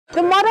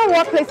The modern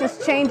workplace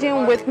is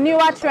changing with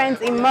newer trends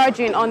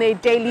emerging on a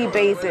daily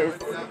basis.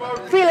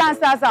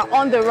 Freelancers are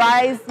on the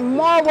rise,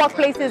 more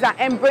workplaces are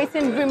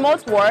embracing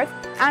remote work,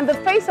 and the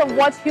face of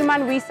what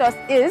human resource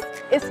is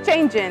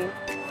changing.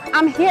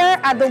 I'm here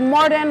at the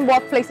Modern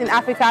Workplace in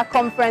Africa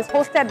conference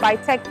hosted by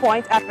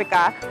TechPoint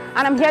Africa,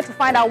 and I'm here to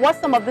find out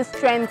what some of these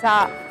trends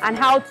are and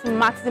how to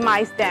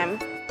maximize them.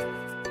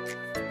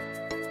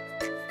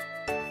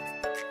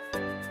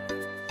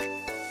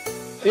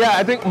 Yeah,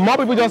 I think more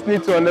people just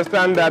need to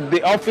understand that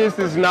the office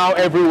is now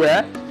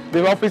everywhere.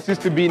 The office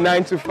used to be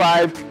 9 to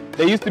 5.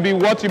 There used to be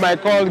what you might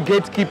call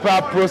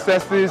gatekeeper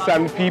processes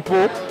and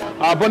people.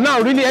 But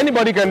now really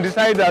anybody can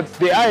decide that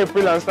they are a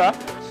freelancer.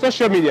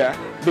 Social media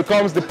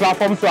becomes the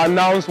platform to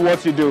announce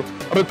what you do.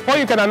 But before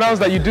you can announce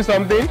that you do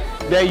something,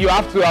 then you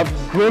have to have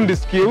grown the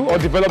skill or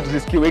developed the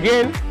skill.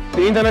 Again,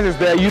 the internet is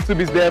there,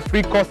 YouTube is there,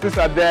 free courses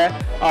are there.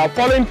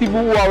 Following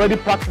people who are already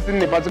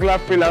practicing a particular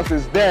freelance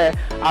is there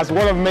as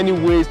one of many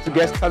ways to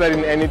get started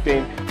in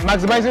anything.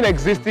 Maximizing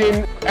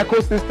existing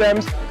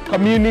ecosystems,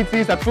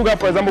 communities. At Fuga,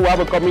 for example, we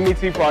have a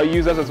community for our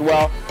users as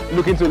well,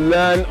 looking to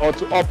learn or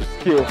to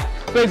upskill.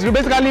 So it's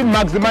basically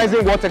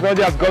maximizing what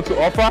technology has got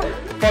to offer,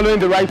 following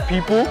the right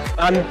people,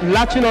 and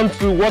latching on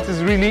to what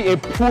is really a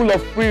pool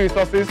of free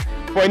resources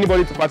for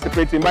anybody to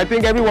participate in. But I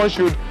think everyone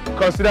should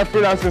consider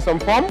freelance in some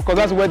form, because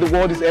that's where the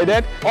world is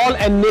headed. All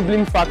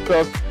enabling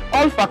factors,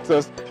 all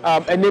factors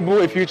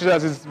enable a future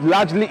that is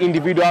largely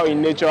individual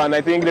in nature, and I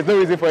think there's no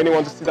reason for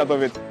anyone to sit out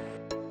of it.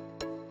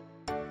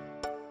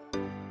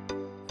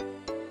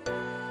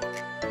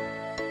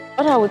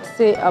 What I would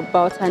say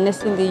about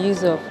harnessing the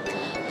use of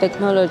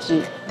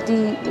technology,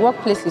 the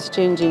workplace is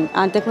changing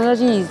and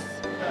technology is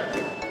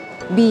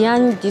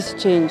behind this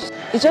change.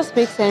 It just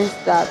makes sense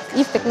that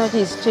if technology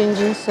is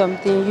changing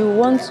something, you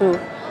want to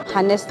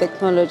harness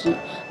technology.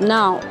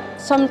 Now,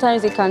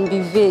 sometimes it can be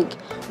vague,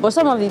 but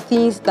some of the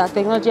things that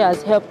technology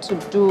has helped to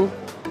do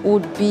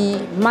would be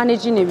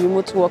managing a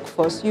remote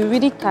workforce. You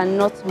really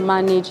cannot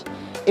manage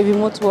a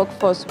remote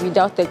workforce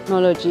without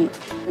technology.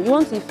 You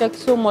want to effect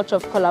so much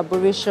of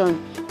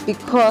collaboration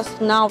because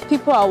now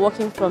people are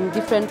working from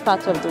different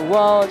parts of the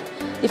world,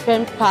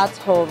 different parts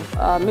of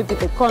maybe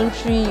the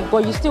country,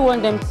 but you still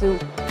want them to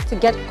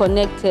get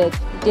connected.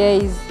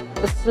 There is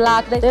the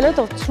Slack, there's a lot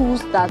of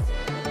tools that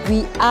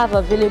we have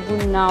available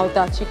now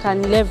that you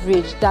can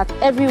leverage, that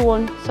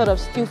everyone sort of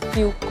still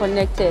feel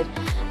connected.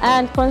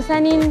 And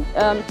concerning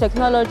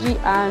technology,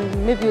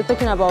 and maybe you're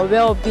talking about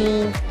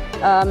well-being,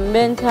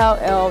 mental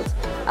health,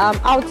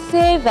 I would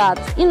say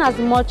that in as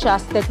much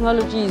as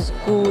technology is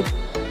good,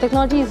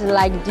 technology is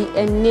like the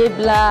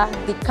enabler,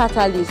 the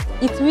catalyst.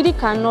 It really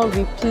cannot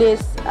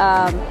replace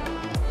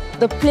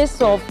the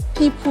place of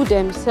people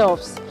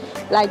themselves.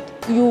 Like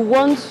you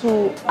want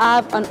to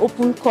have an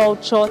open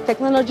culture,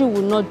 technology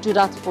will not do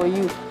that for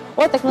you.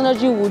 What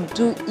technology will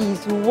do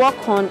is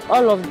work on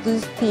all of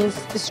these things,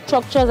 the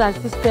structures and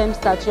systems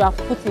that you have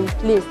put in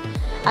place,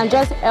 and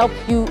just help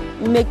you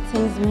make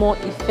things more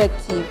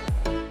effective.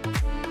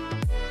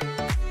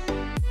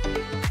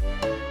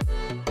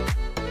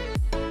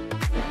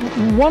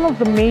 One of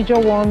the major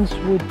ones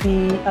would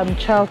be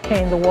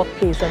childcare in the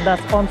workplace, and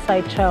that's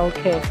on-site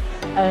childcare.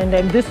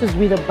 And this is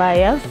with a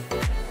bias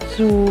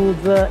to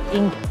the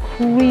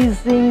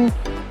increasing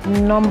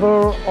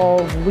number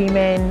of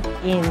women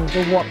in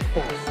the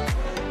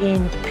workforce,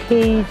 in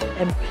paid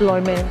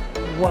employment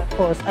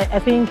workforce. I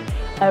think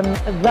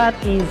that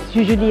is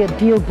usually a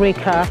deal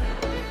breaker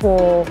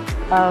for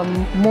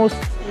most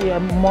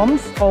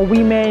moms or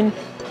women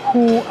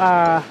who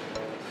are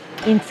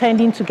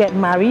intending to get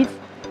married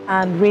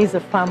and raise a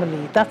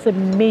family. That's a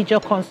major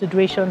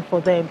consideration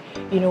for them.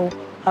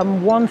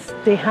 Once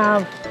they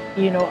have,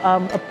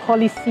 a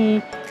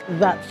policy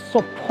that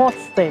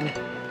supports them,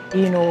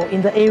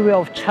 in the area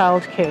of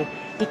childcare,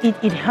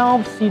 it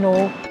helps,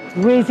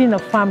 raising a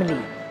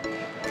family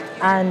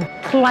and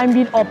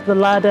climbing up the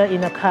ladder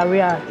in a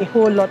career a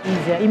whole lot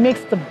easier. It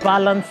makes the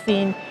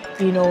balancing,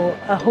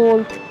 a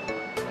whole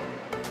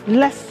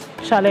less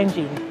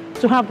challenging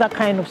to have that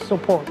kind of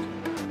support.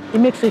 It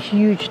makes a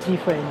huge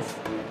difference.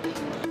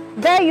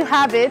 There you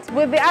have it.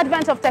 With the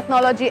advent of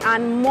technology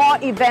and more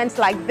events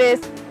like this,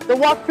 the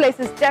workplace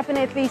is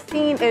definitely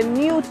seeing a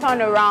new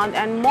turnaround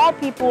and more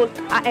people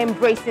are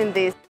embracing this.